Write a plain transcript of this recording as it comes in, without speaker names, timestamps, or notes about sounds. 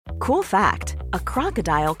Cool fact, a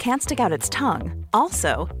crocodile can't stick out its tongue.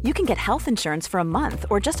 Also, you can get health insurance for a month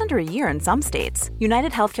or just under a year in some states.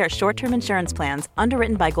 United Healthcare short-term insurance plans,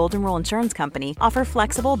 underwritten by Golden Rule Insurance Company, offer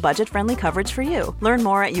flexible, budget-friendly coverage for you. Learn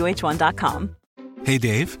more at uh1.com. Hey,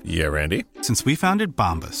 Dave. Yeah, Randy. Since we founded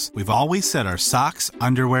Bombas, we've always said our socks,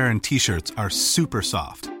 underwear, and T-shirts are super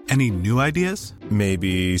soft. Any new ideas?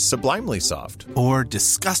 Maybe sublimely soft. Or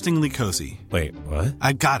disgustingly cozy. Wait, what?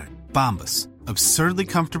 I got it. Bombas. Absurdly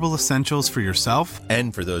comfortable essentials for yourself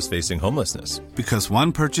and for those facing homelessness. Because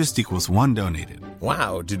one purchased equals one donated.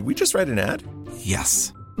 Wow, did we just write an ad?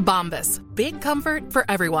 Yes. Bombas. Big comfort for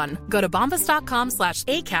everyone. Go to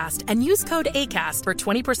bombas.com/ACAST and use code ACAST for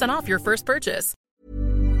 20% off your first purchase.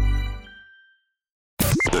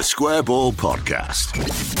 The Square Ball Podcast.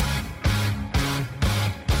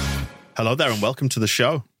 Hello there and welcome to the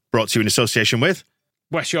show. Brought to you in association with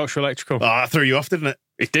West Yorkshire Electrical. Oh, I threw you off, didn't it?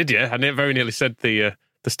 It did, yeah. I very nearly said the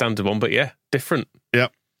standard one, but yeah, different. Yeah.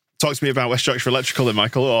 Talk to me about West Yorkshire Electrical then,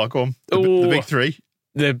 Michael. Oh, go on. The big three.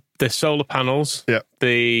 The solar panels. Yeah.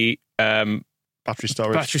 The battery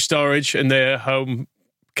storage and the home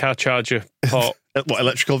car charger port. What,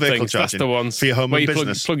 electrical vehicle things. charging? That's the ones. For your home and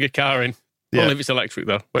business. Plug your car in. Yeah. Only if it's electric,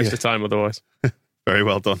 though. Waste of time otherwise. Very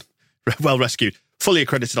well done. Well rescued. Fully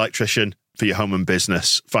accredited electrician for your home and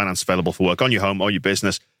business. Finance available for work on your home or your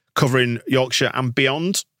business. Covering Yorkshire and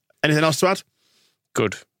beyond. Anything else to add?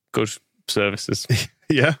 Good services.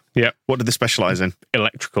 Yeah? Yeah. What do they specialise in?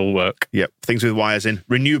 Electrical work. Yep. Things with wires in.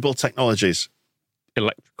 Renewable technologies.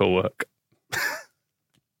 Electrical work.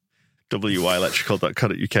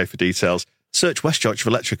 wyelectrical.co.uk for details. Search West Yorkshire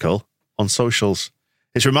Electrical on socials.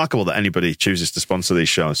 It's remarkable that anybody chooses to sponsor these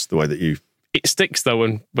shows the way that you... It sticks,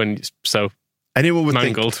 though, when it's so Anyone would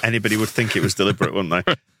mangled. think anybody would think it was deliberate, wouldn't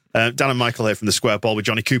they? Dan and Michael here from the Square Ball with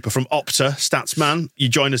Jonny Cooper from Opta, Statsman. You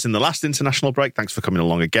joined us in the last international break. Thanks for coming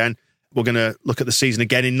along again. We're going to look at the season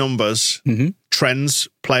again in numbers, trends,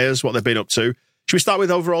 players, what they've been up to. Should we start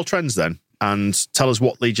with overall trends then? And tell us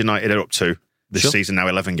what Leeds United are up to this season, now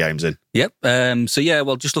 11 games in. Yep.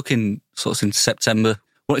 Just looking sort of since September,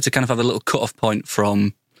 wanted to kind of have a little cut-off point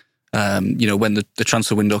from, when the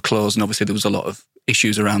transfer window closed, and obviously there was a lot of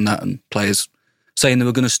issues around that and players saying they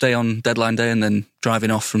were going to stay on deadline day and then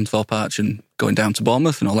driving off from Thorpe Arch and going down to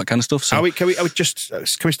Bournemouth and all that kind of stuff. So, can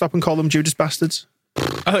we stop and call them Judas bastards?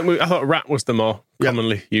 I thought rat was the more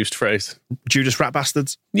commonly used phrase. Judas rat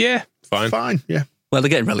bastards? Yeah, fine. Yeah. Well, they're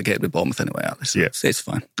getting relegated with Bournemouth anyway, aren't they? So it's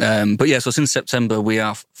fine. So since September, we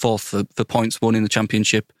are fourth for points won in the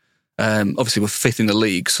Championship. Obviously, we're fifth in the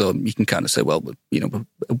league, so you can kind of say, well, we're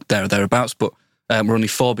there or thereabouts, but we're only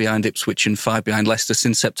 4 behind Ipswich and 5 behind Leicester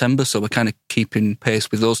since September, so we're kind of keeping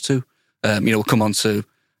pace with those two. We'll come on to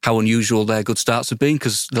how unusual their good starts have been,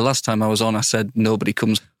 because the last time I was on, I said nobody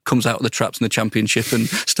comes out of the traps in the Championship and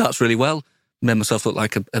starts really well. Made myself look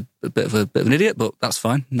like a bit of an idiot, but that's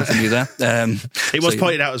fine. Nothing new there. It was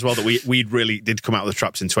pointed out as well that we really did come out of the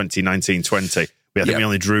traps in 2019-20. I think we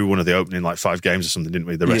only drew one of the opening 5 games or something, didn't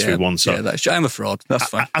we? The rest we won. So I'm a fraud. That's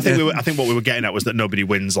fine. I think what we were getting at was that nobody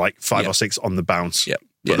wins 5 or 6 on the bounce. Yeah.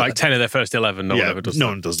 But 10 of their first 11, no one ever does that. No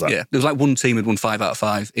one does that. Yeah. There was one team who'd won 5 out of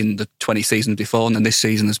 5 in the 20 seasons before, and then this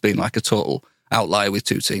season has been a total outlier with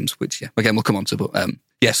 2 teams, which, again, we'll come on to. But,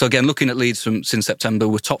 so again, looking at Leeds since September,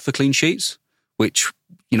 we're top for clean sheets, which,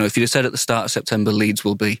 if you'd have said at the start of September, Leeds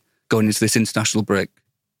will be going into this international break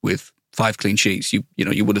with 5 clean sheets, you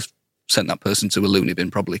would have sent that person to a loony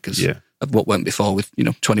bin probably because of what went before with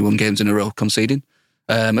 21 games in a row conceding,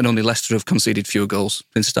 and only Leicester have conceded fewer goals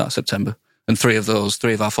since the start of September, and 3 of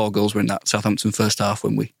our 4 goals were in that Southampton first half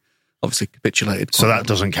when we obviously capitulated. So that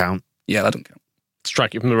doesn't count. Yeah, that doesn't count.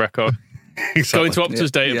 Strike it from the record. Exactly. Go into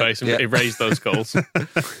Opta's database and erase those goals.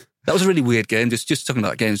 That was a really weird game. Just talking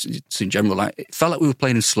about games in general, it felt like we were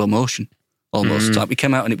playing in slow motion almost. We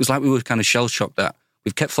came out and it was like we were kind of shell shocked that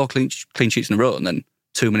we've kept 4 clean sheets in a row, and then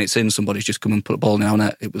 2 minutes in, somebody's just come and put a ball in our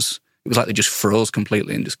net. It was like they just froze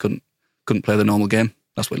completely and just couldn't play the normal game.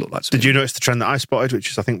 That's what it looked like to me. Did you notice the trend that I spotted,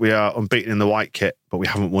 which is I think we are unbeaten in the white kit, but we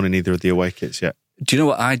haven't won in either of the away kits yet? Do you know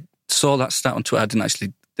what? I saw that stat on Twitter. I didn't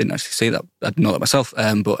actually see that. I didn't know that myself. We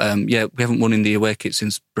haven't won in the away kit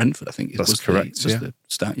since Brentford, I think. That's correct. The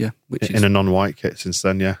stat, which in a non-white kit since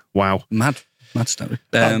then, yeah. Wow. Mad stat.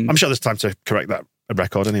 I'm sure there's time to correct that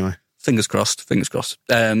record anyway. Fingers crossed.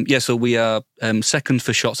 So we are second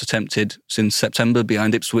for shots attempted since September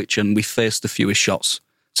behind Ipswich, and we faced the fewest shots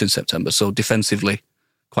since September. So defensively,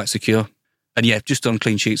 quite secure. And just on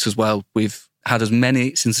clean sheets as well, we've had as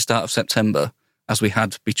many since the start of September as we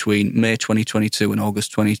had between May 2022 and August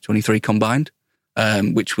 2023 combined,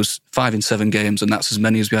 which was 5 in 7 games, and that's as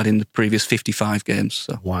many as we had in the previous 55 games.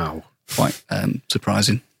 So wow. Quite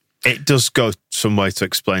surprising. It does go some way to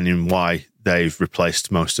explaining why they've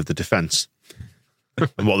replaced most of the defence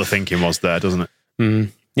and what the thinking was there, doesn't it?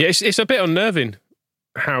 Yeah, it's a bit unnerving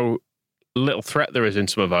how little threat there is in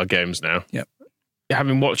some of our games now. Yep.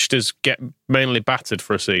 Having watched us get mainly battered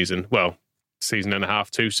for a season, season and a half,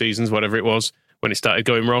 2 seasons, whatever it was, when it started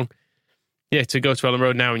going wrong. Yeah, to go to Elland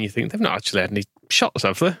Road now and you think they've not actually had any shots,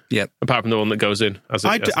 have they? Yep. Apart from the one that goes in.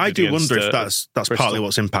 I do wonder if that's partly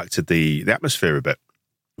what's impacted the atmosphere a bit.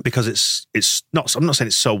 Because it's not. I'm not saying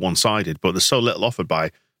it's so one-sided, but there's so little offered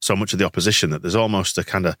by so much of the opposition that there's almost a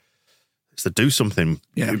kind of it's the do something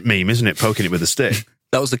meme, isn't it? Poking it with a stick.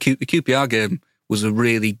 That was the QPR game. Was a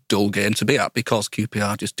really dull game to be at because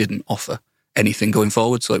QPR just didn't offer anything going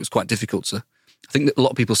forward, so it was quite difficult to. I think that a lot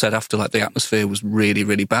of people said after the atmosphere was really,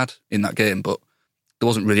 really bad in that game, but there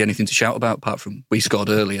wasn't really anything to shout about apart from we scored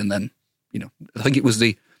early and then I think it was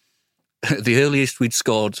the earliest we'd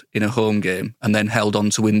scored in a home game and then held on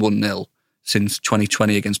to win 1-0 since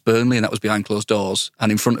 2020 against Burnley, and that was behind closed doors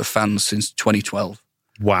and in front of fans since 2012.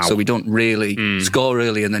 Wow. So we don't really score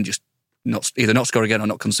early and then just either not score again or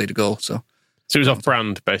not concede a goal. So it was off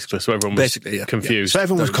brand, basically, so everyone was confused. So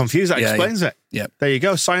everyone was confused, that explains it. Yeah. There you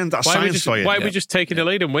go, science for you. Why are we just taking a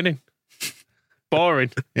lead and winning?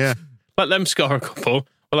 Boring. Yeah. Let them score a couple,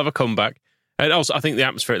 we'll have a comeback. And also, I think the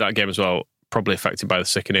atmosphere at that game as well, probably affected by the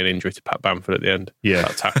sickening injury to Pat Bamford at the end. Yeah.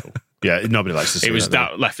 That tackle. Yeah, nobody likes to see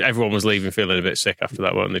that left. Everyone was leaving feeling a bit sick after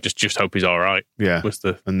that one. They just hope he's all right. Yeah.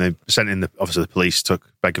 And they sent in obviously the police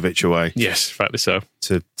took Begovic away. Yes, rightly so.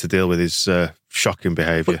 To deal with his shocking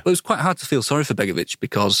behaviour. But it was quite hard to feel sorry for Begovic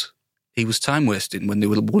because he was time wasting when they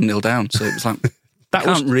were 1-0 down. So it was like,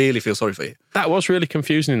 can't really feel sorry for you. That was really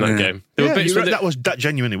confusing in that game. There were bits that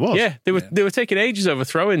genuinely was. Yeah, they were taking ages over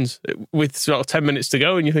throw-ins with sort of 10 minutes to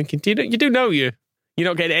go, and you're thinking, you do know you're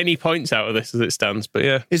not getting any points out of this as it stands. But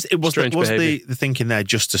yeah, was the thinking there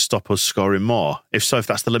just to stop us scoring more? If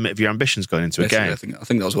that's the limit of your ambitions going into a game. I think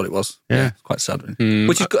that was what it was. Yeah, it's quite sad.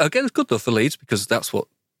 Which is again good though for Leeds because that's what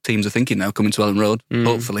teams are thinking now coming to Elland Road.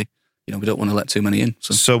 Hopefully, we don't want to let too many in.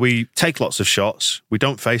 So we take lots of shots. We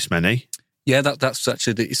don't face many. Yeah, that's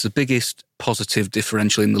actually it's the biggest positive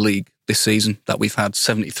differential in the league this season that we've had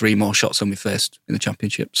 73 more shots than we faced in the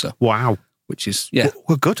Championship. So wow, which is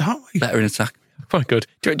we're good, aren't we? Better in attack. Quite good.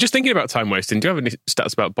 Just thinking about time wasting, do you have any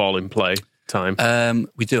stats about ball in play time?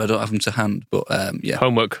 We do. I don't have them to hand, but yeah.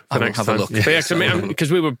 Homework for next time. A look.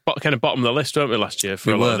 Because we were kind of bottom of the list, weren't we, last year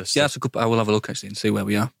for a lot of this? Yeah, I will have a look actually and see where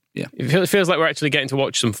we are. Yeah, it feels like we're actually getting to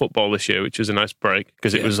watch some football this year, which was a nice break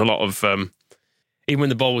because it was a lot of. Even when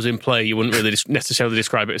the ball was in play, you wouldn't really necessarily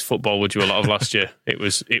describe it as football, would you? A lot of last year, it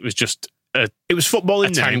was just it was football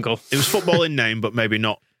in name. It was football in name, but maybe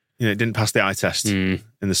not. It didn't pass the eye test in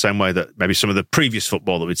the same way that maybe some of the previous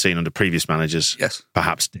football that we'd seen under previous managers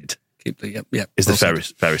perhaps did. Is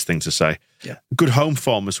the fairest thing to say. Yeah. Good home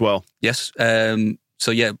form as well. Yes.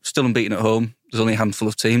 So yeah, still unbeaten at home. There's only a handful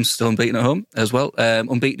of teams still unbeaten at home as well.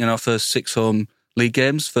 Unbeaten in our first 6 home league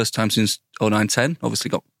games. First time since 09-10. Obviously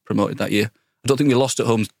got promoted that year. I don't think we lost at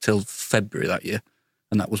home till February that year.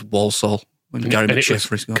 And that was Walsall. When Gary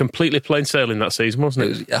McSheffrey scored. Completely plain sailing that season,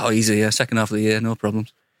 wasn't it? Easy, yeah. Second half of the year, no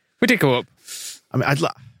problems. We did go up. I mean,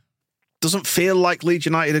 doesn't feel like Leeds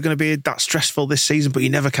United are going to be that stressful this season, but you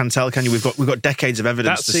never can tell, can you? We've got decades of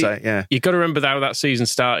evidence to say. Yeah, you've got to remember how that season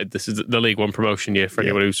started. This is the League One promotion year for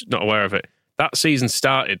anyone who's not aware of it. That season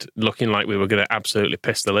started looking like we were going to absolutely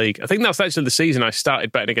piss the league. I think that's actually the season I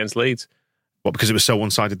started betting against Leeds. What, because it was so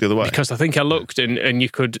one-sided the other way? Because I think I looked and you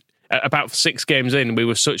could, about 6 games in, we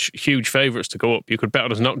were such huge favourites to go up. You could bet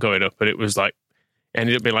on us not going up, and it was like,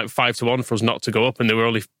 ended up being like 5-1 for us not to go up, and there were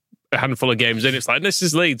only a handful of games in. It's like, this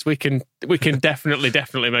is Leeds. We can definitely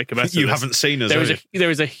make a mess of You this. haven't seen us, there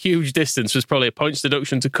is a huge distance. There's probably a points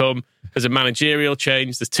deduction to come. There's a managerial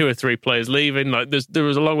change. There's 2 or 3 players leaving. Like there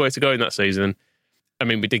was a long way to go in that season. I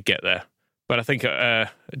mean, we did get there. But I think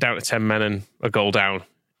down to 10 men and a goal down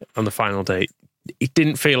on the final day, it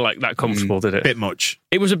didn't feel like that comfortable, did it? Bit much.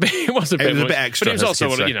 It was a bit much. A bit extra. But it was also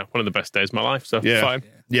one of the best days of my life, so fine.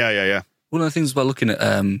 Yeah. One of the things about looking at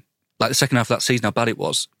like the second half of that season, how bad it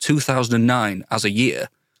was, 2009 as a year,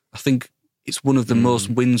 I think it's one of the most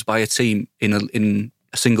wins by a team in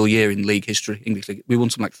a single year in league history, English league. We won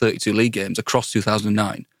something like 32 league games across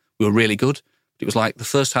 2009. We were really good. It was like the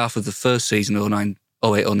first half of the first season,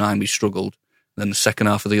 08-09, we struggled. And then the second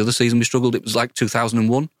half of the other season, we struggled. It was like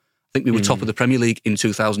 2001. I think we were top of the Premier League in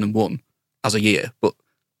 2001 as a year, but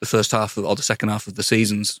the first half or the second half of the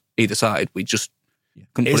seasons, either side, we just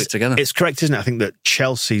couldn't put it together. It's correct, isn't it? I think that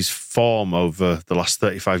Chelsea's form over the last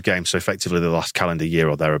 35 games, so effectively the last calendar year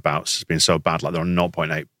or thereabouts, has been so bad. Like they're on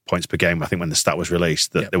 0.8 points per game. I think when the stat was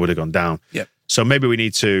released, that they would have gone down. Yep. So maybe we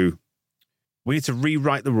need to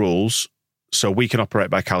rewrite the rules so we can operate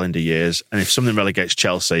by calendar years. And if something relegates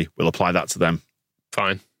Chelsea, we'll apply that to them.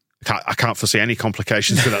 Fine. I can't foresee any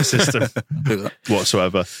complications with that system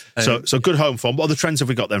whatsoever. So good home form. What other trends have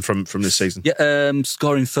we got then from this season? Yeah,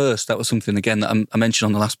 scoring first. That was something again that I mentioned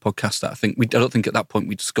on the last podcast. That I don't think at that point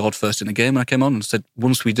we'd scored first in a game. And I came on and said,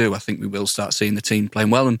 once we do, I think we will start seeing the team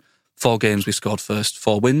playing well. And 4 games we scored first,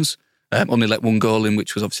 4 wins. Only let 1 goal in,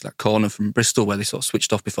 which was obviously that corner from Bristol where they sort of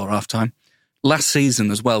switched off before half time. Last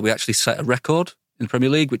season as well, we actually set a record in the Premier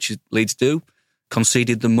League, which Leeds do.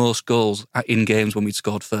 Conceded the most goals in games when we'd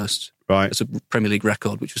scored first. Right. It's a Premier League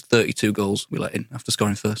record, which was 32 goals we let in after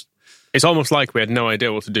scoring first. It's almost like we had no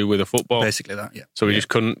idea what to do with a football. Basically that, yeah. So we just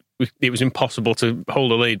couldn't... It was impossible to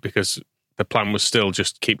hold a lead because the plan was still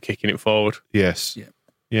just keep kicking it forward. Yes.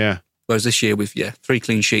 Yeah. Whereas this year we've, 3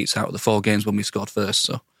 clean sheets out of the 4 games when we scored first.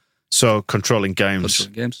 So controlling games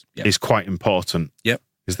is quite important. Yep.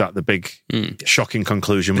 Is that the big shocking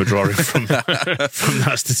conclusion we're drawing from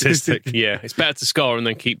that statistic? Yeah, it's better to score and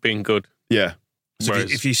then keep being good. Yeah. So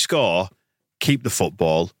if you score, keep the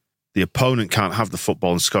football. The opponent can't have the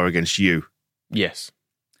football and score against you. Yes.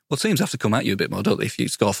 Well, teams have to come at you a bit more, don't they? If you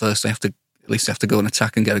score first, they have to at least go and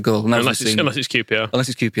attack and get a goal. And unless it's QPR. Unless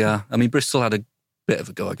it's QPR. I mean, Bristol had a bit of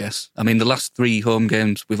a go, I guess. I mean, the last 3 home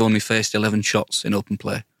games, we've only faced 11 shots in open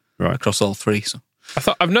play across all 3. So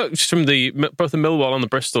I've noticed from both the Millwall and the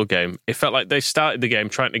Bristol game, it felt like they started the game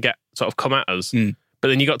trying to come at us. But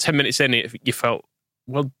then you got 10 minutes in, you felt,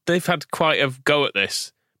 well, they've had quite a go at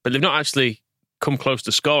this, but they've not actually come close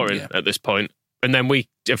to scoring at this point. And then we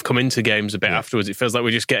have come into games a bit afterwards. It feels like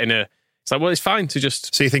we're just getting it's like, well, it's fine to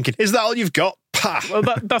just... So you're thinking, is that all you've got? Pah! Well,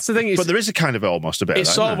 that's the thing. But there is a kind of almost a bit of that.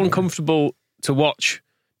 It's sort of uncomfortable to watch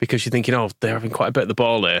because you're thinking, oh, they're having quite a bit of the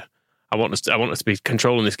ball here. I want us to be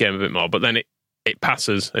controlling this game a bit more. But then it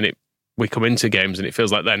passes and we come into games and it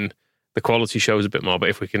feels like then the quality shows a bit more. But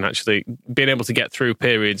if we can actually... Being able to get through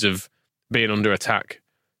periods of being under attack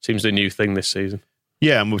seems the new thing this season.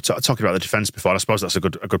 Yeah, and we were talking about the defence before. I suppose that's a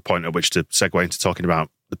good point at which to segue into talking about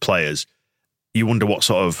the players. You wonder what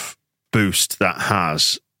sort of boost that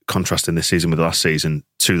has, contrasting this season with last season,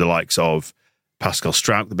 to the likes of Pascal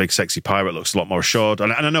Struijk, the big sexy pirate, looks a lot more assured.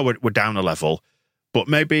 And I know we're down a level, but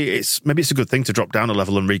maybe it's a good thing to drop down a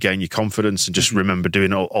level and regain your confidence and just remember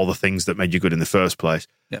doing all the things that made you good in the first place.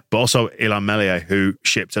 Yeah. But also Elland Road, who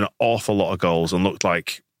shipped an awful lot of goals and looked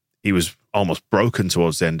like he was almost broken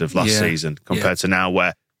towards the end of last season compared to now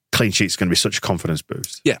where clean sheet's going to be such a confidence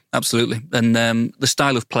boost. Yeah, absolutely. And the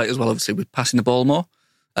style of play as well, obviously, with passing the ball more.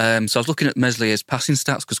 So I was looking at Meslier's passing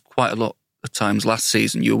stats because quite a lot of times last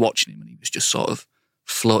season you were watching him and he was just sort of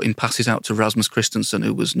floating passes out to Rasmus Christensen,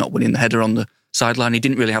 who was not winning the header on the sideline. He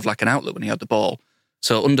didn't really have like an outlet when he had the ball.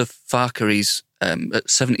 So under Farker, he's at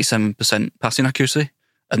 77% passing accuracy,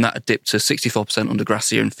 and that had dipped to 64% under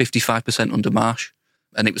Gracia and 55% under Marsh.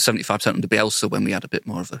 And it was 75% under Bielsa when we had a bit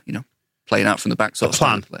more of a, playing out from the back sort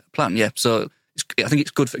of plan. Yeah. So I think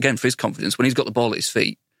it's good for his confidence. When he's got the ball at his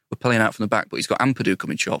feet, we're playing out from the back, but he's got Ampadu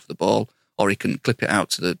coming short for the ball, or he can clip it out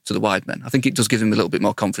to the wide men. I think it does give him a little bit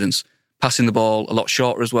more confidence. Passing the ball a lot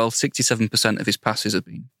shorter as well. 67% of his passes have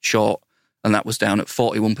been short, and that was down at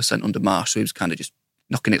 41% under Marsh. So he was kind of just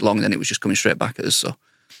knocking it long, and then it was just coming straight back at us. So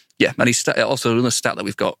yeah, and he's also another stat that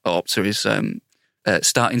we've got at Opta is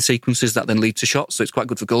starting sequences that then lead to shots. So it's quite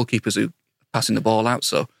good for goalkeepers who are passing the ball out.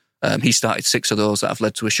 So he started 6 of those that have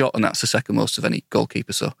led to a shot, and that's the second most of any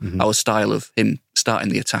goalkeeper. So our style of him starting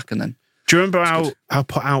the attack and then... Do you remember how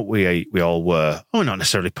put out we all were? Oh, not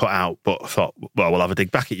necessarily put out, but thought, well, we'll have a dig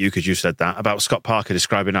back at you because you said that, about Scott Parker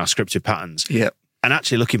describing our scripted patterns. Yeah. And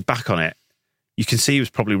actually looking back on it, you can see he was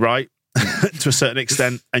probably right to a certain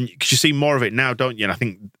extent. And because you see more of it now, don't you? And I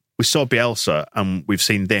think we saw Bielsa and we've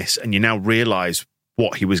seen this, and you now realise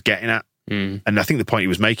what he was getting at. And I think the point he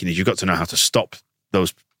was making is you've got to know how to stop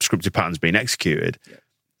those scripted patterns being executed. Yeah.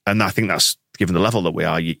 And I think that's, given the level that we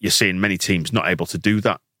are, you're seeing many teams not able to do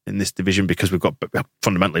that in this division because we've got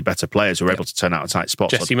fundamentally better players who are able to turn out of tight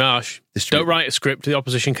spots. Jesse Marsh, don't write a script, the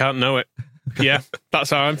opposition can't know it. Yeah, that's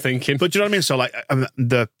how I'm thinking. But do you know what I mean? So like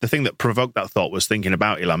the thing that provoked that thought was thinking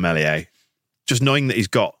about Elland Road, just knowing that he's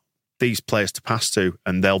got these players to pass to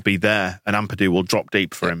and they'll be there and Ampadu will drop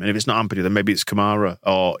deep for him. And if it's not Ampadu, then maybe it's Kamara,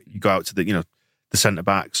 or you go out to the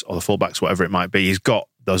centre-backs or the full-backs, whatever it might be. He's got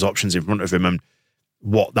those options in front of him, and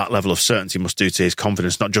what that level of certainty must do to his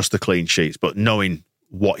confidence, not just the clean sheets, but knowing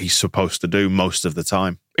what he's supposed to do most of the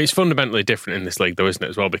time. It's fundamentally different in this league though, isn't it,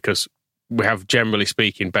 as well, because we have, generally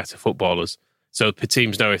speaking, better footballers. So the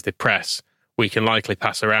teams know if they press, we can likely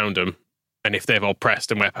pass around them And if they've all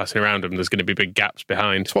pressed and we're passing around them, there's going to be big gaps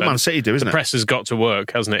behind. It's what Man City do, isn't it? The press has got to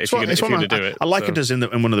work, hasn't it, if you're going to do it. I like it as in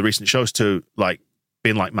one of the recent shows to like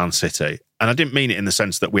being like Man City. And I didn't mean it in the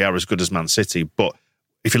sense that we are as good as Man City, but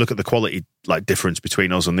if you look at the quality like difference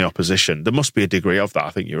between us and the opposition, there must be a degree of that. I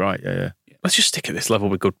think you're right. Yeah. Let's just stick at this level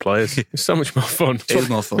with good players. It's so much more fun. It is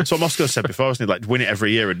more fun. That's what Moscow said before, wasn't it? Like win it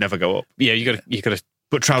every year and never go up. Yeah, you got to.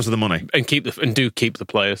 But trouser the money And keep the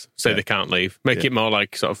players. Say they can't leave. Make it more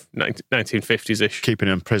like sort of 1950s-ish. Keeping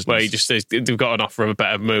them prisoners. Where you just say they've got an offer of a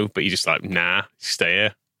better move, but you just like, nah, stay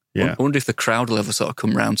here. Yeah. I wonder if the crowd will ever sort of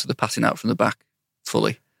come round to the passing out from the back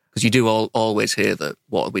fully. Because you do always hear that,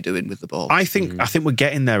 what are we doing with the ball? I think we're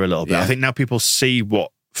getting there a little bit. Yeah. I think now people see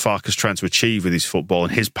what Farke's trying to achieve with his football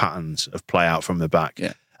and his patterns of play out from the back.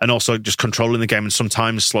 Yeah. And also just controlling the game and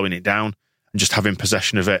sometimes slowing it down and just having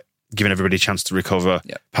possession of it, giving everybody a chance to recover,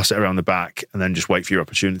 pass it around the back, and then just wait for your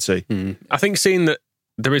opportunity. I think seeing that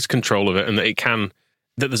there is control of it and that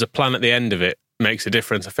there's a plan at the end of it makes a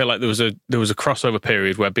difference. I feel like there was a crossover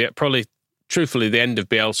period where probably, truthfully, the end of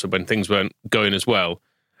Bielsa when things weren't going as well,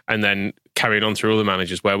 and then carrying on through other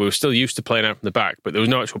managers where we were still used to playing out from the back, but there was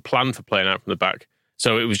no actual plan for playing out from the back.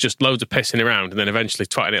 So it was just loads of pissing around and then eventually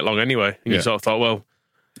twatting it along anyway. And you sort of thought, well,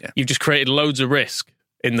 you've just created loads of risk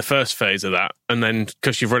in the first phase of that, and then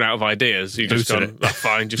because you've run out of ideas, you've just gone, that's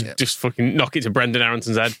fine, just fucking knock it to Brendan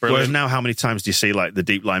Aronson's head. Brilliant. Whereas now, how many times do you see like the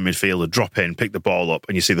deep line midfielder drop in, pick the ball up,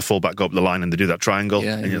 and you see the fullback go up the line and they do that triangle?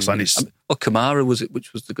 Kamara,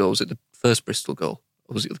 which was the goal? Was it the first Bristol goal?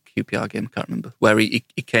 Or was it the QPR game? I can't remember. Where he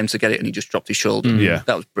came to get it and he just dropped his shoulder. Yeah.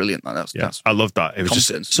 That was brilliant, man. That's I loved that. It was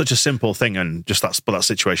just such a simple thing, and just that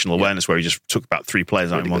situational awareness where he just took about 3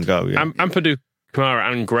 players out in one go. Yeah. Ampadu,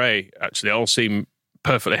 Kamara and Gray actually all seem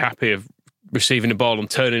perfectly happy of receiving the ball and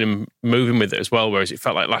turning and moving with it as well, whereas it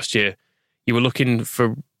felt like last year you were looking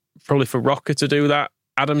probably for Rocker to do that.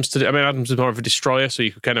 Adams was more of a destroyer, so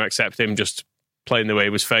you could kind of accept him just playing the way he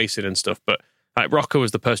was facing and stuff, but like Rocker was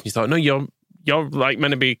the person you thought, no, you're like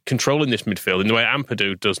meant to be controlling this midfield in the way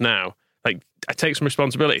Ampadu does now. Like, I take some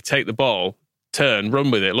responsibility, take the ball, turn, run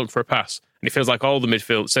with it, look for a pass, and it feels like all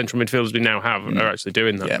the central midfielders we now have are actually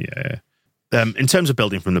doing that. Yeah. In terms of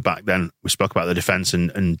building from the back, then we spoke about the defence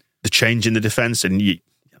and the change in the defence, and like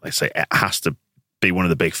I say, it has to be one of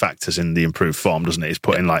the big factors in the improved form, doesn't it? It's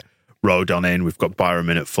putting like Rodon in. We've got Byram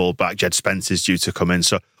in at full back. Jed Spence's due to come in.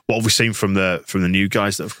 So what have we seen from the new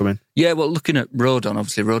guys that have come in? Yeah, well, looking at Rodon,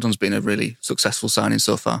 obviously Rodon's been a really successful signing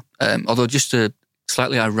so far. Although just a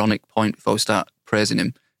slightly ironic point before we start praising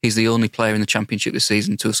him, he's the only player in the Championship this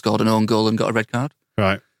season to have scored an own goal and got a red card.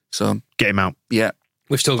 Right. So get him out. Yeah.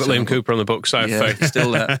 We've still got Liam Cooper on the books, so I have faith.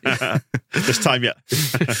 Still there. This time, yeah.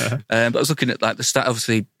 But I was looking at like the stat.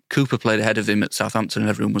 Obviously, Cooper played ahead of him at Southampton, and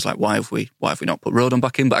everyone was like, "Why have we not put Rodon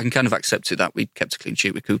back in?" But I can kind of accept it that we kept a clean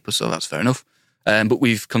sheet with Cooper, so that's fair enough. But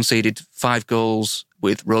we've conceded 5 goals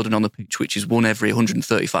with Rodon on the pitch, which is one every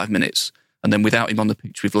 135 minutes, and then without him on the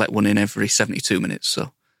pitch, we've let one in every 72 minutes.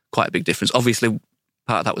 So quite a big difference. Obviously,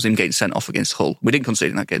 part of that was him getting sent off against Hull. We didn't concede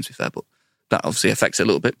in that game, to be fair, but that obviously affects it a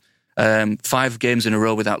little bit. 5 games in a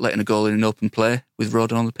row without letting a goal in an open play with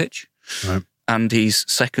Rodon on the pitch. Right. And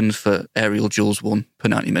he's second for aerial duels won per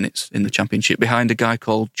 90 minutes in the Championship, behind a guy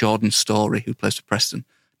called Jordan Storey, who plays for Preston.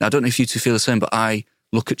 Now, I don't know if you two feel the same, but I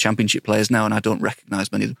look at Championship players now and I don't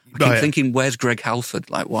recognise many of them. I keep thinking, where's Greg Halford?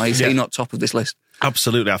 Like, why is he not top of this list?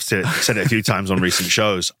 Absolutely. I've said it a few times on recent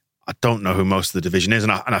shows. I don't know who most of the division is,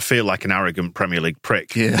 and I feel like an arrogant Premier League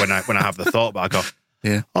prick when I have the thought, but I go,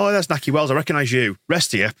 oh, that's Naki Wells. I recognise you.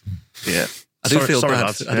 Rest of you. Yeah. I do feel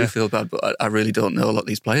bad, but I really don't know a lot of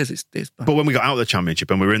these players. It's bad. But when we got out of the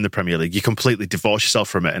Championship and we were in the Premier League, you completely divorce yourself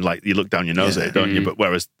from it and like you look down your nose at it, don't you? But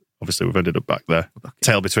whereas obviously we've ended up back there,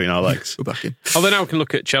 tail between our legs. We're back in. Although now we can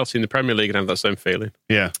look at Chelsea in the Premier League and have that same feeling.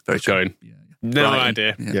 Yeah. Very going. Yeah. No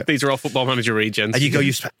idea. Yeah. These are all Football Manager regens. And you go,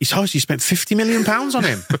 you spent £50 million on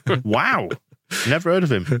him. Wow. Never heard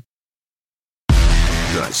of him.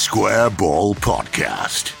 The Square Ball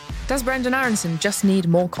Podcast. Does Brendan Aronson just need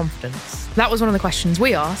more confidence? That was one of the questions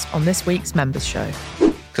we asked on this week's Members Show.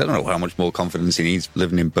 I don't know how much more confidence he needs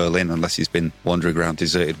living in Berlin unless he's been wandering around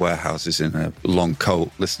deserted warehouses in a long coat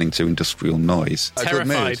listening to industrial noise.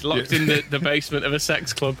 Terrified, locked in the basement of a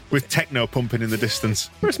sex club. With techno pumping in the distance.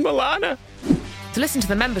 Where's Milana? To listen to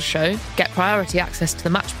the Members Show, get priority access to the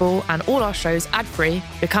Match Ball and all our shows ad-free,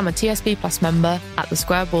 become a TSB Plus member at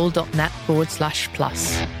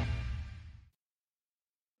thesquareball.net/plus.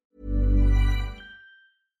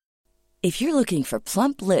 If you're looking for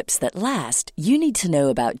plump lips that last, you need to know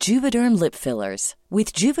about Juvederm lip fillers.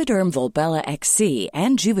 With Juvederm Volbella XC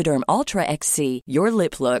and Juvederm Ultra XC, your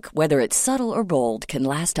lip look, whether it's subtle or bold, can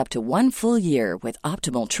last up to 1 full year with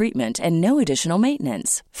optimal treatment and no additional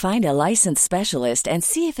maintenance. Find a licensed specialist and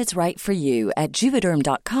see if it's right for you at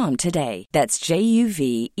Juvederm.com today. That's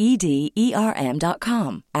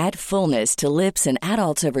JUVEDERM.com. Add fullness to lips in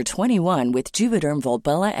adults over 21 with Juvederm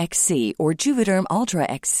Volbella XC or Juvederm Ultra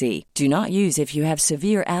XC. Do not use if you have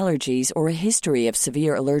severe allergies or a history of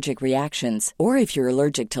severe allergic reactions, or if you're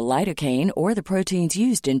allergic to lidocaine or the proteins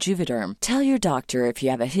used in Juvederm. Tell your doctor if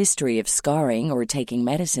you have a history of scarring or taking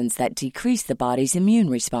medicines that decrease the body's immune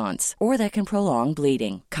response or that can prolong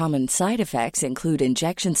bleeding. Common side effects include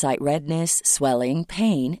injection site redness, swelling,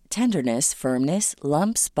 pain, tenderness, firmness,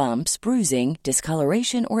 lumps, bumps, bruising,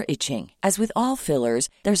 discoloration, or itching. As with all fillers,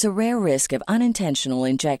 there's a rare risk of unintentional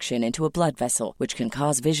injection into a blood vessel, which can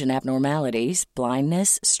cause vision abnormalities,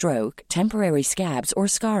 blindness, stroke, temporary scabs, or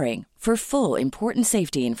scarring. For full, important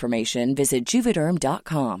safety information, visit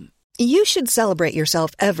Juvederm.com. You should celebrate yourself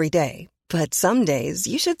every day, but some days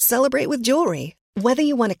you should celebrate with jewelry. Whether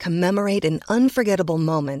you want to commemorate an unforgettable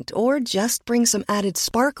moment or just bring some added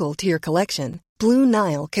sparkle to your collection, Blue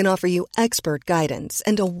Nile can offer you expert guidance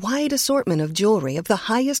and a wide assortment of jewelry of the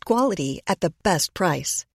highest quality at the best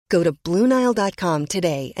price. Go to BlueNile.com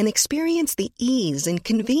today and experience the ease and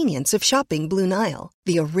convenience of shopping Blue Nile,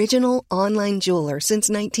 the original online jeweler since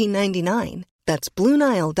 1999. That's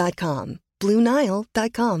BlueNile.com.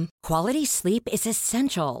 BlueNile.com. Quality sleep is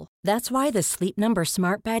essential. That's why the Sleep Number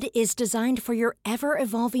Smart Bed is designed for your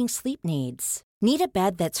ever-evolving sleep needs. Need a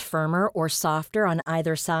bed that's firmer or softer on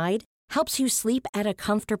either side? Helps you sleep at a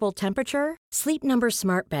comfortable temperature? Sleep Number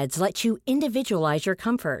Smart Beds let you individualize your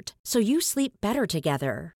comfort, so you sleep better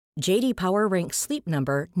together. J.D. Power ranks Sleep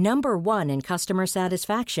Number number 1 in customer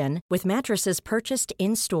satisfaction with mattresses purchased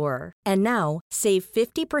in-store. And now, save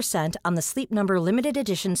 50% on the Sleep Number Limited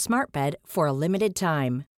Edition Smart Bed for a limited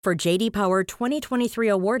time. For J.D. Power 2023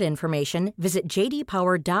 award information, visit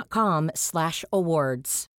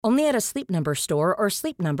jdpower.com/awards. Only at a Sleep Number store or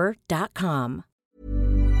sleepnumber.com.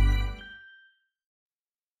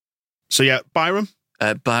 So yeah, Byram?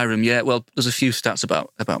 Byram, yeah. Well, there's a few stats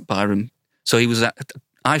about Byram. So he was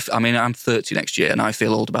I'm 30 next year and I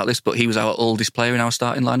feel old about this, but he was our oldest player in our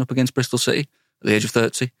starting lineup against Bristol City at the age of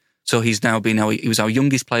 30. So he was our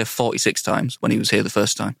youngest player 46 times when he was here the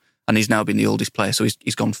first time. And he's now been the oldest player, so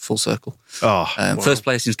he's gone full circle. Oh, wow. First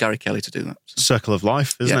player since Gary Kelly to do that. So. Circle of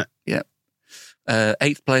life, isn't it? Yeah.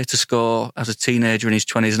 8th player to score as a teenager in his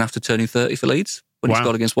 20s and after turning 30 for Leeds when he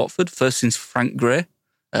scored against Watford. First since Frank Gray.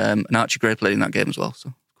 And Archie Gray played in that game as well,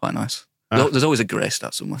 so quite nice. There's always a Gray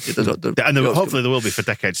stat somewhere. Hopefully there will be for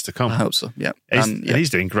decades to come. I hope so, yeah. He's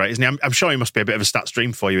doing great, isn't he? I'm sure he must be a bit of a stats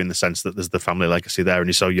dream for you in the sense that there's the family legacy there and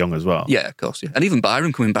he's so young as well. Yeah, of course, yeah. And even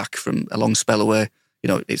Byron coming back from a long spell away,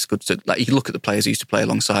 it's good to, you can look at the players he used to play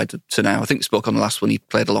alongside to now. I think we spoke on the last one, he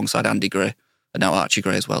played alongside Andy Gray and now Archie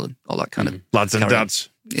Gray as well and all that kind of... Lads and dads.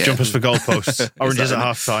 Yeah. Jumpers for goalposts. Oranges at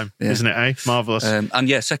half-time, isn't it, eh? Marvellous.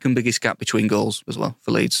 Second biggest gap between goals as well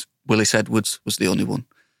for Leeds. Willis Edwards was the only one,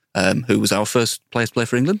 who was our first player to play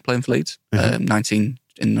for England, playing for Leeds, in the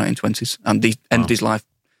 1920s. And he ended his life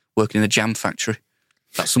working in a jam factory.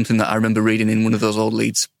 That's something that I remember reading in one of those old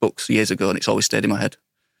Leeds books years ago, and it's always stayed in my head.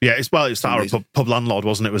 Yeah, it's that pub landlord,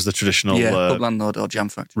 wasn't it? Was the traditional pub landlord or jam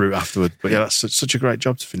factory route afterward. But yeah, that's such a great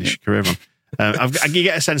job to finish your career on. I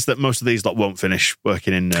get a sense that most of these won't finish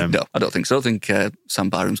working in. No, I don't think so. I don't think Sam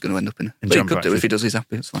Byram's going to end up in it. But he could do if he does. He's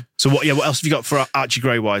happy. It's fine. So what else have you got for Archie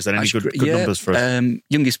Gray wise? Then any good numbers for us?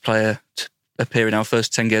 Youngest player to appear in our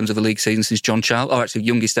first 10 games of a league season since John Charles. Actually,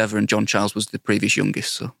 youngest ever, and John Charles was the previous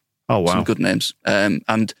youngest. So, some good names.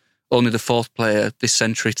 And only the 4th player this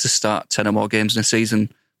century to start 10 or more games in a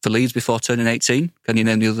season for Leeds before turning 18. Can you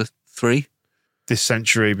name the other 3? This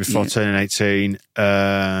century before turning 18.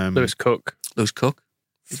 Lewis Cook.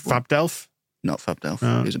 Fab Delph? Not Fab Delph.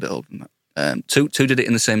 He was a bit older than that. Two did it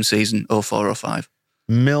in the same season, 04-05.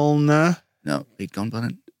 Milner? No, he'd gone by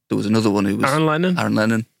then. There was another one who was... Aaron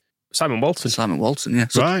Lennon. Simon Walton, yeah.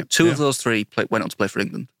 So right. Two of those 3 went on to play for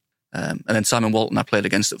England. And then Simon Walton I played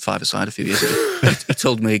against at 5-a-side a few years ago. He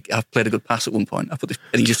told me I've played a good pass at one point. I put it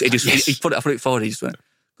forward, he just went,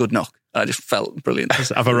 good knock. I just felt brilliant.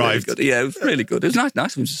 I've arrived. Really yeah, it was really good. It was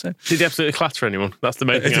nice of him to say. Did he absolutely clatter anyone? That's the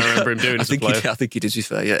main thing I remember him doing as a player. I think he did, to be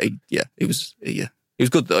fair. He was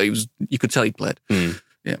good though. You could tell he played.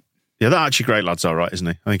 Yeah, that Archie Gray lad's all right, isn't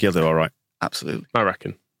he? I think he'll do all right. Absolutely. I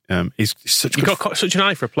reckon. He's such You've got such an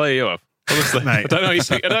eye for a player, you have. Honestly, mate. I don't know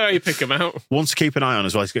how you pick him out. One to keep an eye on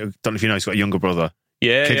as well. I don't know if you know, he's got a younger brother.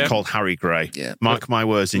 kid called Harry Gray. Yeah. Mark my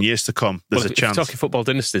words, in years to come, there's a chance. Talking football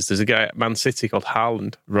dynasties, there's a guy at Man City called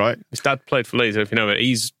Haaland. Right. His dad played for Leeds. If you know it,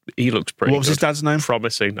 he looks pretty. What was his dad's name?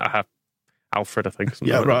 Promising. Alfred, I think.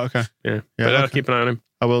 Yeah, like right. That. Okay. Yeah. But I'll keep an eye on him.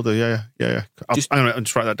 I will do. Yeah. I'll just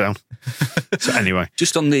write that down. So anyway,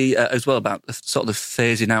 just on the as well about the sort of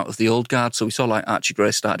phasing out of the old guard. So we saw like Archie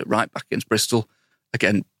Gray started at right back against Bristol.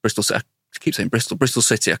 Again, Bristol. I keep saying Bristol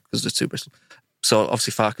City because there's two Bristol. So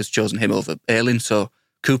obviously Farke's chosen him over Ayling. So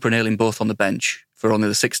Cooper and Ayling both on the bench for only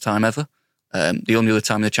the 6th time ever. The only other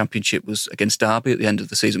time in the Championship was against Derby at the end of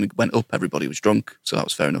the season. We went up, everybody was drunk, so that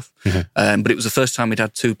was fair enough. But it was the first time we'd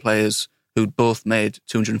had two players who'd both made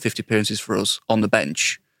 250 appearances for us on the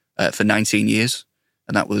bench for 19 years.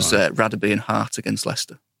 And that was Radaby and Hart against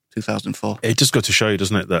Leicester, 2004. It just got to show you,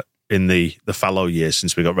 doesn't it, that in the fallow years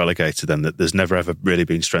since we got relegated, then that there's never ever really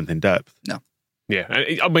been strength in depth. No. Yeah,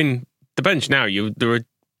 I mean, the bench now, there are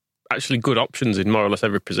actually good options in more or less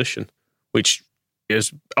every position, which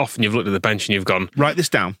is often you've looked at the bench and you've gone... Write this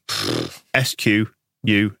down. SQUAD.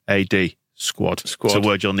 Squad. It's a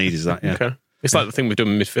word you'll need, is that, yeah. Okay. It's like the thing we've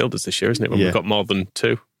done with midfielders this year, isn't it? When we've got more than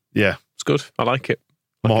 2. Yeah. It's good. I like it.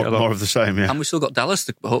 More of the same, yeah. And we've still got Dallas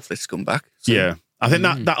hopefully to come back. So. Yeah. I think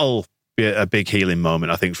that'll be a big healing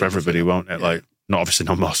moment, I think, for everybody, won't it? Yeah. Like,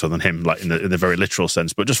 not more so than him, like in the very literal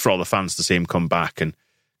sense, but just for all the fans to see him come back, and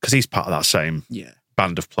because he's part of that same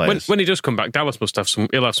band of players. When he does come back, Dallas must have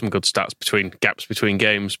he'll have some good stats gaps between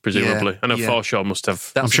games, presumably. I know Forshaw must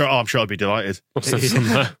have. I'm sure I'd be delighted. Must have some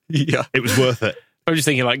there. Yeah, it was worth it. I'm just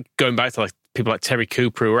thinking, like, going back to like people like Terry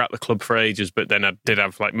Cooper who were at the club for ages, but then did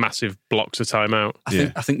have like massive blocks of time out.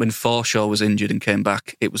 I think when Forshaw was injured and came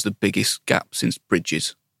back, it was the biggest gap since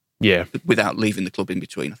Bridges. Yeah, without leaving the club in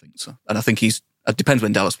between, I think so. And I think it depends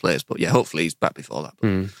when Dallas plays, but hopefully he's back before that.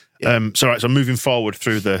 But, So moving forward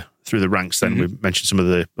through the ranks, then we mentioned some of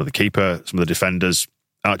the keeper, some of the defenders,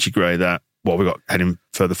 Archie Gray. There, what have we got heading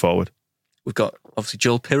further forward? We've got obviously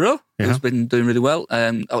Joel Pirro, who's been doing really well.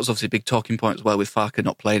 That was obviously a big talking point as well with Farke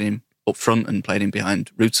not playing him up front and playing him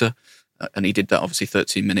behind Ruta, and he did that obviously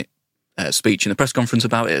 13-minute speech in the press conference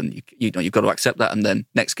about it, and you've got to accept that. And then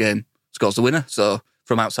next game scores the winner, so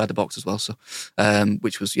from outside the box as well. So,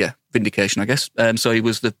 which was vindication, I guess. So he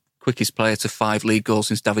was the quickest player to 5 league goals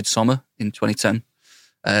since David Sommer in 2010.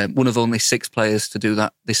 One of only 6 players to do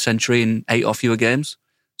that this century in 8 or fewer games.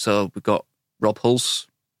 So we've got Rob Hulse,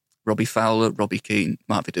 Robbie Fowler, Robbie Keane,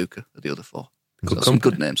 Mark Viduka are the other 4. Some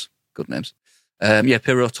good names.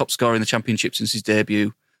 Pirro, top scorer in the Championship since his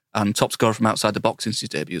debut, and top scorer from outside the box since his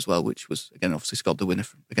debut as well, which was, again, obviously scored the winner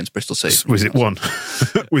against Bristol City. Was it 1?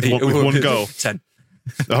 with one goal? 10.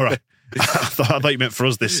 All right. I thought you meant for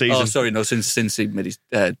us this season. Oh, sorry, no. Since he made his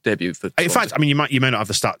debut for. In fact, I mean, you may not have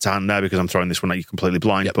the stat to hand there because I'm throwing this one at you completely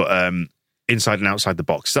blind. But inside and outside the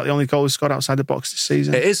box, is that the only goal he's scored outside the box this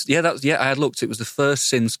season? It is. Yeah, I had looked. It was the first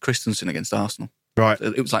since Christensen against Arsenal. Right.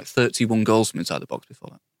 It was like 31 gols from inside the box before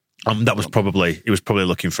that. He was probably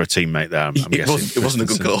looking for a teammate there. I'm guessing it wasn't a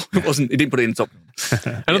good goal. It wasn't. He didn't put it in the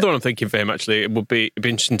top. Another one I'm thinking for him actually, it would be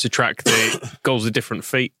interesting to track the goals with different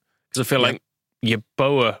feet, because I feel like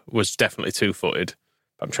Yeboah was definitely 2-footed.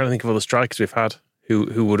 But I'm trying to think of other strikers we've had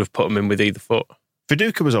who would have put him in with either foot.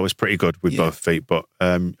 Viduka was always pretty good with both feet, but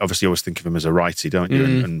obviously you always think of him as a righty, don't you?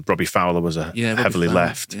 And Robbie Fowler was heavily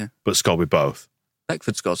left, but scored with both.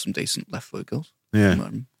 Beckford scored some decent left-foot goals. Yeah.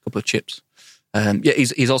 A couple of chips.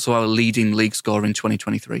 He's also our leading league scorer in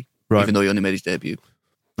 2023, even though he only made his debut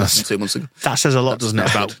 2 months ago. That says a lot, doesn't it,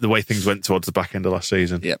 about the way things went towards the back end of last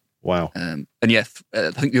season? Yeah. Wow. I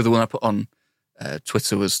think the other one I put on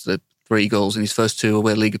Twitter was the 3 goals in his first 2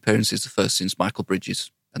 away league appearances, the first since Michael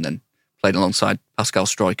Bridges, and then played alongside Pascal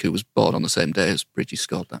Struijk, who was born on the same day as Bridges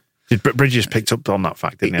scored that. Did Bridges picked up on that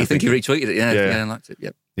fact, didn't he? I think he retweeted it, I liked it,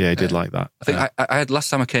 yep. Yeah, he did like that. I think I had, last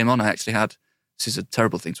time I came on, I actually had, this is a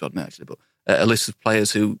terrible thing to admit actually, but a list of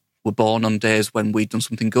players who were born on days when we'd done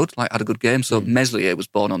something good, like had a good game. So Meslier was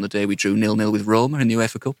born on the day we drew 0-0 with Roma in the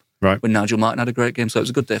UEFA Cup, right? When Nigel Martin had a great game, so it was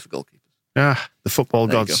a good day for goalkeepers. Yeah, the football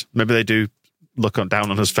gods. Maybe they do look down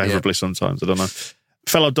on us favourably sometimes, I don't know.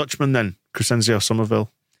 Fellow Dutchman then, Crescenzio Somerville.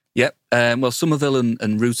 Yep. Well, Somerville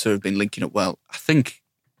and Ruta have been linking up well. I think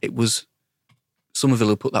it was Somerville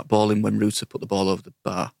who put that ball in when Ruta put the ball over the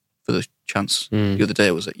bar for the chance the other day,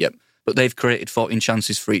 was it? Yep. But they've created 14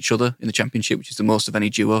 chances for each other in the Championship, which is the most of any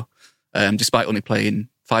duo, despite only playing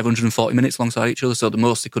 540 minutes alongside each other. So the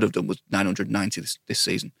most they could have done was 990 this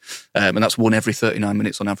season. And that's one every 39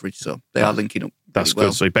 minutes on average. So they are linking up. That's well.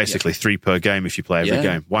 good. So basically 3 per game if you play every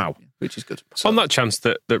game. Wow. Yeah, which is good. So, on that chance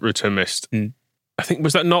that Ruta missed, I think,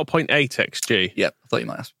 was that 0.8 XG? Yeah, I thought you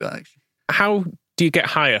might ask me that actually. How do you get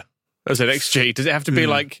higher as an XG? Does it have to be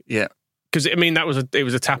like... Yeah. because I mean, it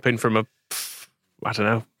was a tap in from I don't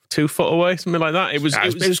know, 2 foot away, something like that. It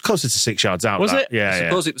was closer to 6 yards out. Was it? Yeah, I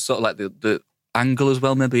suppose it was sort of like the angle as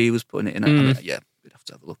well. Maybe he was putting it in. Yeah, we'd have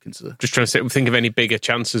to have a look into the. Just trying to think of any bigger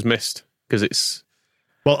chances missed because it's.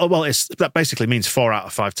 Well, that basically means 4 out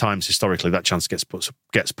of 5 times historically that chance gets put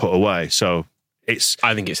away. So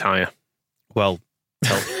I think it's higher. Well, do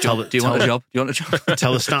you want a job? Do you want a job?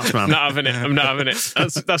 Tell the stats man. Not having it. I'm not having it.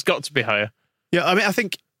 That's got to be higher. Yeah, I mean, I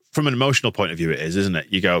think from an emotional point of view, it is, isn't it?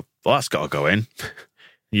 You go, well, that's got to go in.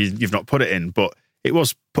 You've not put it in, but it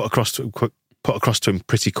was put across to him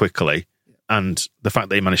pretty quickly, and the fact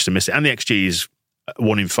that he managed to miss it, and the XG is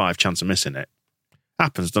 1 in 5 chance of missing it.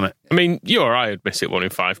 Happens, doesn't it? I mean, you or I would miss it 1 in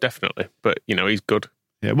 5, definitely. But, he's good.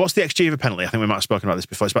 Yeah. What's the XG of a penalty? I think we might have spoken about this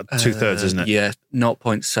before. It's about 2/3, isn't it? Yeah,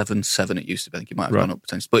 0.77 it used to be. I think it might have gone up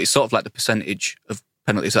potentially. But it's sort of like the percentage of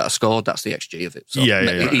penalties that are scored. That's the XG of it. So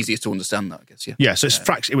easier to understand that, I guess. Yeah. Yeah, so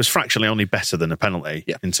it was fractionally only better than a penalty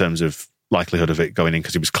in terms of likelihood of it going in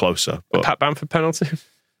because he was closer. But Pat Bamford penalty.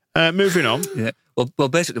 Moving on. Yeah. Well,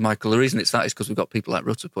 basically, Michael, the reason it's that is because we've got people like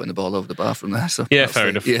Rutter putting the ball over the bar from there. So yeah, fair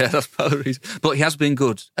enough. Yeah, that's part of the reason. But he has been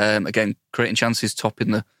good. Again, creating chances, top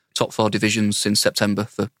in the top 4 divisions since September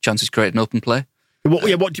for chances created in open play.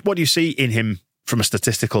 What do you see in him from a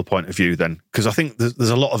statistical point of view then? Because I think there's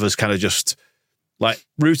a lot of us kind of just like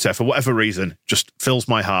Rutter, for whatever reason, just fills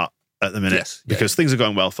my heart at the minute because things are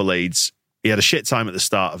going well for Leeds. He had a shit time at the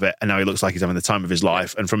start of it, and now he looks like he's having the time of his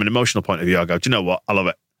life. And from an emotional point of view, I go, do you know what? I love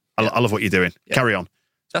it. I love what you're doing. Yeah. Carry on.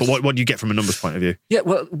 But what do you get from a numbers point of view? Yeah,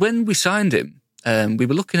 well, when we signed him, we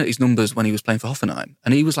were looking at his numbers when he was playing for Hoffenheim,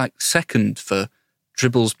 and he was like second for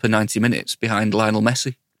dribbles per 90 minutes behind Lionel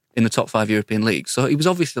Messi in the top 5 European leagues. So he was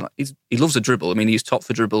obviously, he loves a dribble. I mean, he's top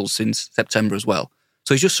for dribbles since September as well.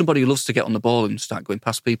 So he's just somebody who loves to get on the ball and start going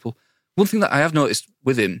past people. One thing that I have noticed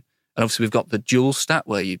with him, and obviously we've got the duel stat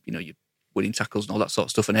where you're winning tackles and all that sort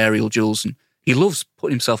of stuff and aerial duels, and he loves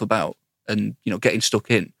putting himself about and, getting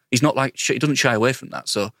stuck in. He's not like, he doesn't shy away from that.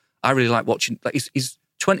 So I really like watching, like he's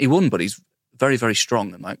 21, but he's very, very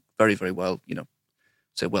strong and like very, very well,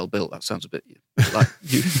 say well built. That sounds a bit like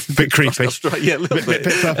you. Bit creepy. Yeah, a little bit.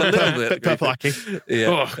 Bit purple-acky.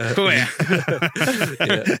 Yeah. Oh, yeah.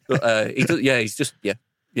 Yeah. But, he does, he's just,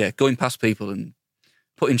 going past people and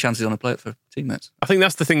putting chances on a plate for teammates. I think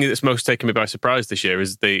that's the thing that's most taken me by surprise this year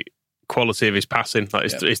is the quality of his passing.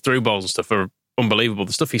 Like his through balls and stuff are unbelievable.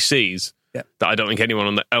 The stuff he sees that I don't think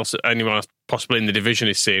anyone else possibly in the division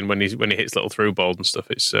is seeing when he hits little through balls and stuff.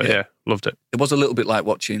 It's loved it. It was a little bit like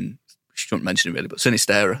watching, I shouldn't mention it really, but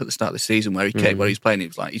Sinistera at the start of the season where he came, where he's playing, he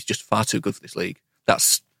was like, he's just far too good for this league.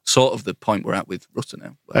 That's sort of the point we're at with Rutter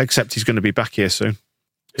now. Except he's going to be back here soon.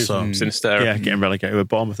 So Sinistera. Yeah, getting relegated with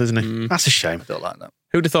Bournemouth, isn't he? That's a shame. I don't like that.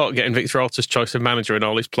 Who'd have thought getting Victor Orta's choice of manager and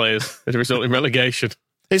all his players as a result in relegation?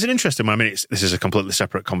 It's an interesting one. I mean, this is a completely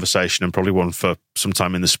separate conversation and probably one for some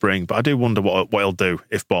time in the spring, but I do wonder what he'll do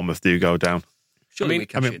if Bournemouth do go down. We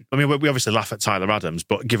obviously laugh at Tyler Adams,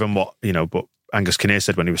 but given what, but Angus Kinnear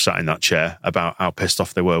said when he was sat in that chair about how pissed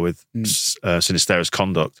off they were with Sinistera's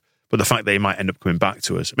conduct, but the fact that he might end up coming back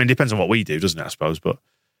to us. I mean, it depends on what we do, doesn't it, I suppose, but...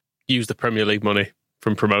 Use the Premier League money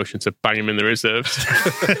from promotion to bang him in the reserves.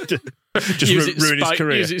 Just ruin his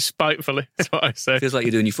career. Use it spitefully, that's what I say. Feels like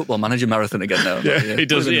you're doing your football manager marathon again now. Yeah, he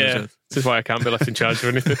does, This is why I can't be left in charge of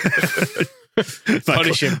anything.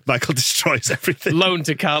 Punish him. Michael destroys everything. Loan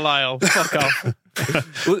to Carlisle. Fuck off.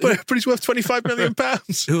 But he's worth £25 million.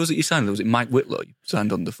 Who was it you signed? Was it Mike Whitlow you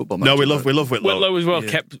signed on the football manager? No, we love Whitlow. Whitlow was well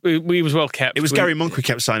kept. We was well kept. It was Gary Monk we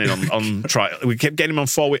kept signing on trial. We kept getting him on a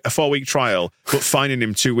 4-week trial, but fining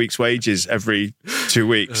him 2 weeks' wages every 2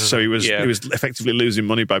 weeks. So he was effectively losing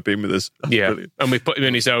money by being with us. That's brilliant. And we put him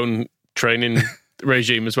in his own training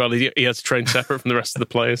regime as well. He had to train separate from the rest of the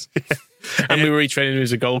players. And we were retraining him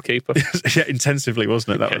as a goalkeeper. Yeah, intensively,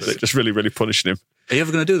 wasn't it? That was it. Just really, really punishing him. Are you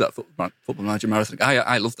ever going to do that football manager marathon?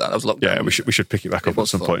 I love that. That was a lot. Yeah, we should pick it back up at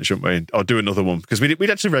some point, shouldn't we? Or do another one because we'd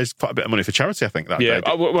actually raised quite a bit of money for charity. I think that. Yeah,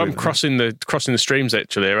 day. I'm crossing the streams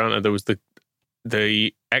actually. Around there was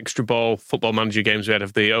the extra ball football manager games we had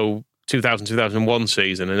of the 2000-2001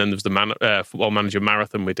 season, and then there was the football manager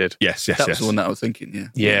marathon we did. Yes. That was the one that I was thinking.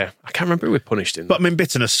 Yeah. I can't remember who we punished in. But I mean,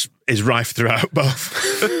 bitterness is rife throughout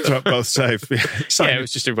both saves. It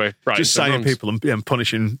was just a way just signing people and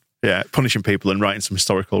punishing people and righting some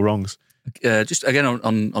historical wrongs. Just again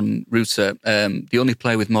on Rutter, the only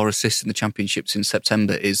player with more assists in the Championship since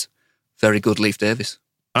September is very good Leif Davis.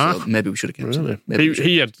 So maybe we should have kept him.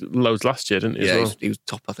 He had loads last year, didn't he? Yeah, he was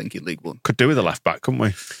top, I think, in League One. Could do with a left back, couldn't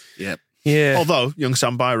we? Yeah. Although young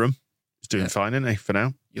Sam Byram is doing fine, isn't he? For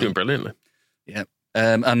now, doing brilliantly. Yeah.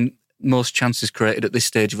 And most chances created at this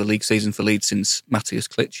stage of a league season for Leeds since Matthias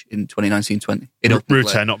Klitsch in 2019-20.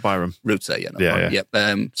 Rute, not Byram. Rute, not Byram. Yep.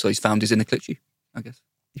 So he's found his inner Klitschy, I guess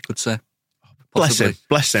you could say. Possibly.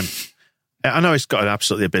 Bless him. I know he's got an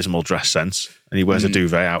absolutely abysmal dress sense and he wears a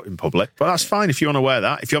duvet out in public, but that's fine if you want to wear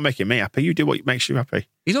that. If you're making me happy, you do what makes you happy.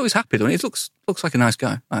 He's always happy, doesn't he? He looks like a nice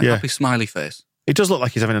guy. Happy, smiley face. It does look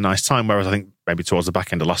like he's having a nice time, whereas I think maybe towards the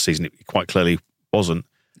back end of last season, it quite clearly wasn't.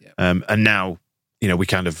 Yeah. And now, we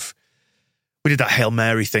did that Hail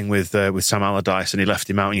Mary thing with Sam Allardyce and he left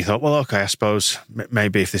him out and you thought, well, okay, I suppose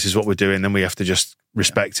maybe if this is what we're doing, then we have to just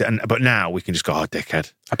respect it. But now we can just go, oh,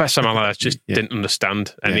 dickhead. I bet Sam Allardyce just didn't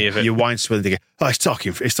understand any of it. Your wine swilling to go, oh, he's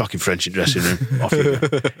talking French in dressing room. Off you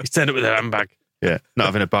go. He's turned up with a handbag. Yeah, not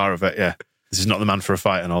having a bar of it, yeah. This is not the man for a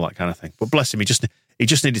fight and all that kind of thing. But bless him, he just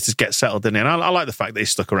needed to get settled, didn't he? And I like the fact that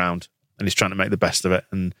he's stuck around and he's trying to make the best of it.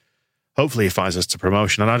 And hopefully he finds us to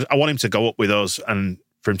promotion. And I want him to go up with us and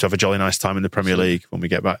for him to have a jolly nice time in the Premier League when we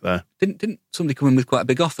get back there. Didn't somebody come in with quite a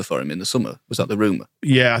big offer for him in the summer? Was that the rumour?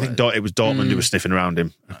 Yeah, I think it was Dortmund who was sniffing around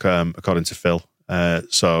him, according to Phil.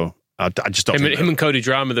 So I just don't him and Cody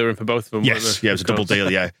Drama, they were in for both of them. Yes, it was a double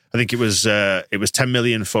deal, yeah. I think it was 10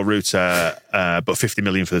 million for Rute, but 50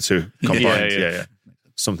 million for the two combined. Yeah.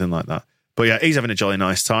 Something like that. But yeah, he's having a jolly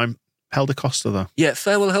nice time. Helder Costa, though. Yeah,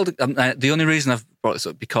 farewell Helder. The only reason I've brought this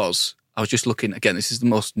up because I was just looking, again, this is the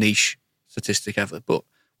most niche statistic ever, but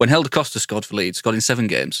when Helder Costa scored for Leeds, scored in 7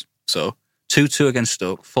 games, so 2-2 against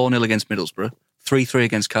Stoke, 4-0 against Middlesbrough, 3-3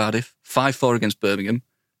 against Cardiff, 5-4 against Birmingham,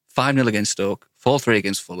 5-0 against Stoke, 4-3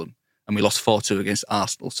 against Fulham, and we lost 4-2 against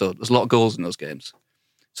Arsenal. So there's a lot of goals in those games.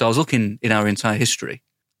 So I was looking in our entire history,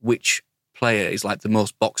 which player is like the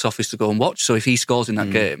most box office to go and watch. So if he scores in that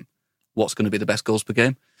game, what's going to be the best goals per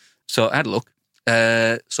game? So I had a look.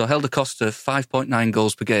 So Helder Costa, 5.9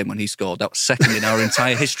 goals per game when he scored. That was second in our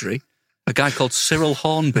entire history. A guy called Cyril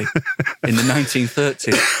Hornby in the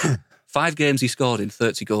 1930s. 5 games he scored in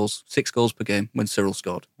 30 goals, 6 goals per game when Cyril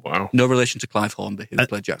scored. Wow. No relation to Clive Hornby, who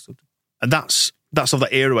played Jack Sugden. And that's of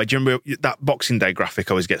that era where, do you remember that Boxing Day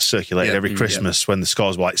graphic always gets circulated every Christmas when the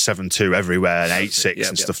scores were like 7-2 everywhere and 8-6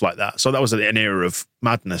 and stuff like that. So that was an era of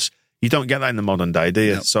madness. You don't get that in the modern day, do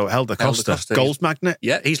you? No. So Helder Costa, goals magnet?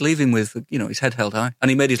 Yeah, he's leaving with, his head held high. And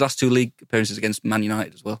he made his last 2 league appearances against Man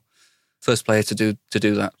United as well. First player to do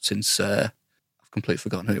that since I've completely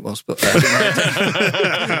forgotten who it was, but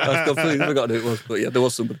I've completely forgotten who it was. But yeah, there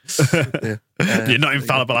was somebody. Yeah. You're not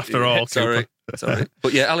infallible after all. Sorry.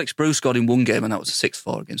 But yeah, Alex Bruce scored in 1 game, and that was a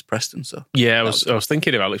 6-4 against Preston. So yeah, I was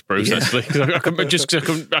thinking of Alex Bruce actually. I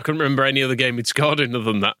couldn't remember any other game he'd scored in other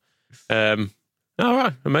than that. All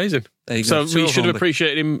right, amazing. There you so go. we should have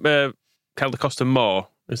appreciated him, Helder Costa, more.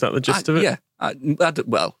 Is that the gist of it? Yeah. I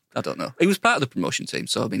don't know. He was part of the promotion team,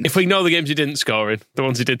 so I mean... If we know the games he didn't score in, the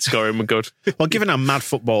ones he did score in were good. Well, given how mad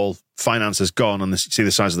football finance has gone and see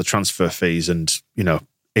the size of the transfer fees and,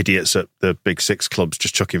 idiots at the big 6 clubs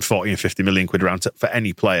just chucking 40 and 50 million quid around for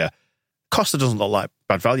any player, Costa doesn't look like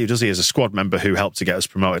bad value, does he, as a squad member who helped to get us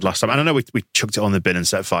promoted last time? And I know we chucked it on the bin and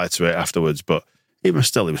set fire to it afterwards, but even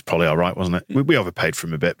still, it was probably all right, wasn't it? We overpaid for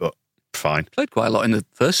him a bit, but fine. Played quite a lot in the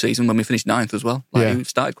first season when we finished 9th as well. He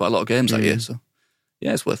started quite a lot of games that year, so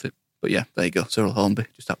yeah, it's worth it. But yeah, there you go. Cyril Hornby.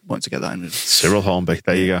 Just wanted to get that in. Cyril Hornby.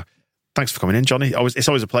 There you go. Thanks for coming in, Johnny. It's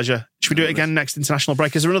always a pleasure. Should we do it again next international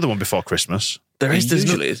break? Is there another one before Christmas? There is.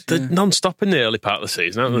 There's non-stop in the early part of the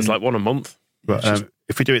season. There's like one a month. But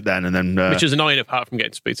if we do it then and then... which is annoying apart from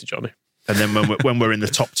getting to speak to Johnny. And then when we're in the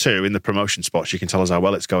top 2 in the promotion spots, you can tell us how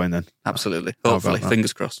well it's going then. Absolutely. Hopefully.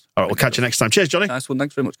 Fingers crossed. All right, we'll catch you next time. Cheers, Johnny. Nice one.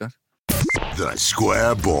 Thanks very much, guys. The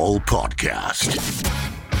Square Ball Podcast.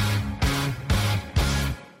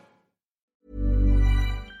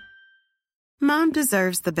 Mom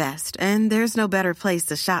deserves the best, and there's no better place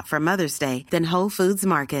to shop for Mother's Day than Whole Foods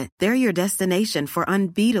Market. They're your destination for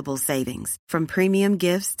unbeatable savings, from premium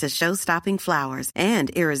gifts to show-stopping flowers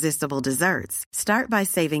and irresistible desserts. Start by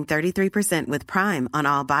saving 33% with Prime on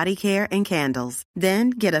all body care and candles.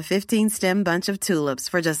 Then get a 15-stem bunch of tulips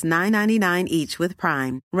for just $9.99 each with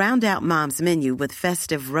Prime. Round out Mom's menu with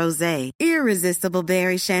festive rosé, irresistible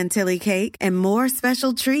berry chantilly cake, and more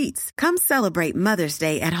special treats. Come celebrate Mother's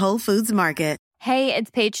Day at Whole Foods Market. Hey, it's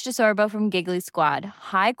Paige DeSorbo from Giggly Squad.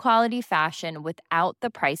 High quality fashion without the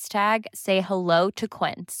price tag. Say hello to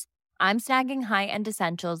Quince. I'm snagging high-end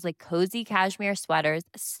essentials like cozy cashmere sweaters,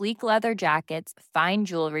 sleek leather jackets, fine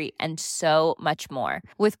jewelry, and so much more.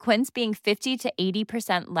 With Quince being 50 to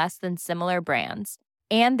 80% less than similar brands.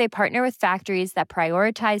 And they partner with factories that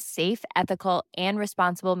prioritize safe, ethical, and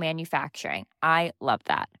responsible manufacturing. I love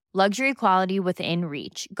that. Luxury quality within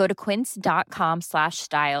reach. Go to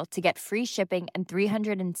quince.com/style to get free shipping and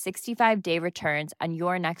 365-day returns on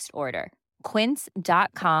your next order.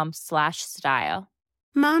 Quince.com/style.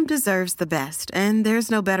 Mom deserves the best, and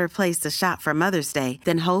there's no better place to shop for Mother's Day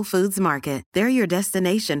than Whole Foods Market. They're your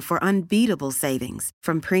destination for unbeatable savings,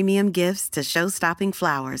 from premium gifts to show-stopping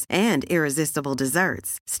flowers and irresistible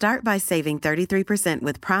desserts. Start by saving 33%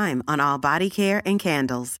 with Prime on all body care and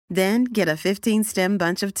candles. Then get a 15-stem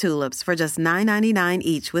bunch of tulips for just $9.99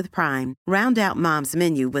 each with Prime. Round out Mom's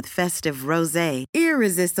menu with festive rosé,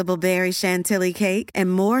 irresistible berry chantilly cake,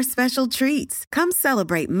 and more special treats. Come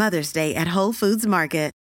celebrate Mother's Day at Whole Foods Market.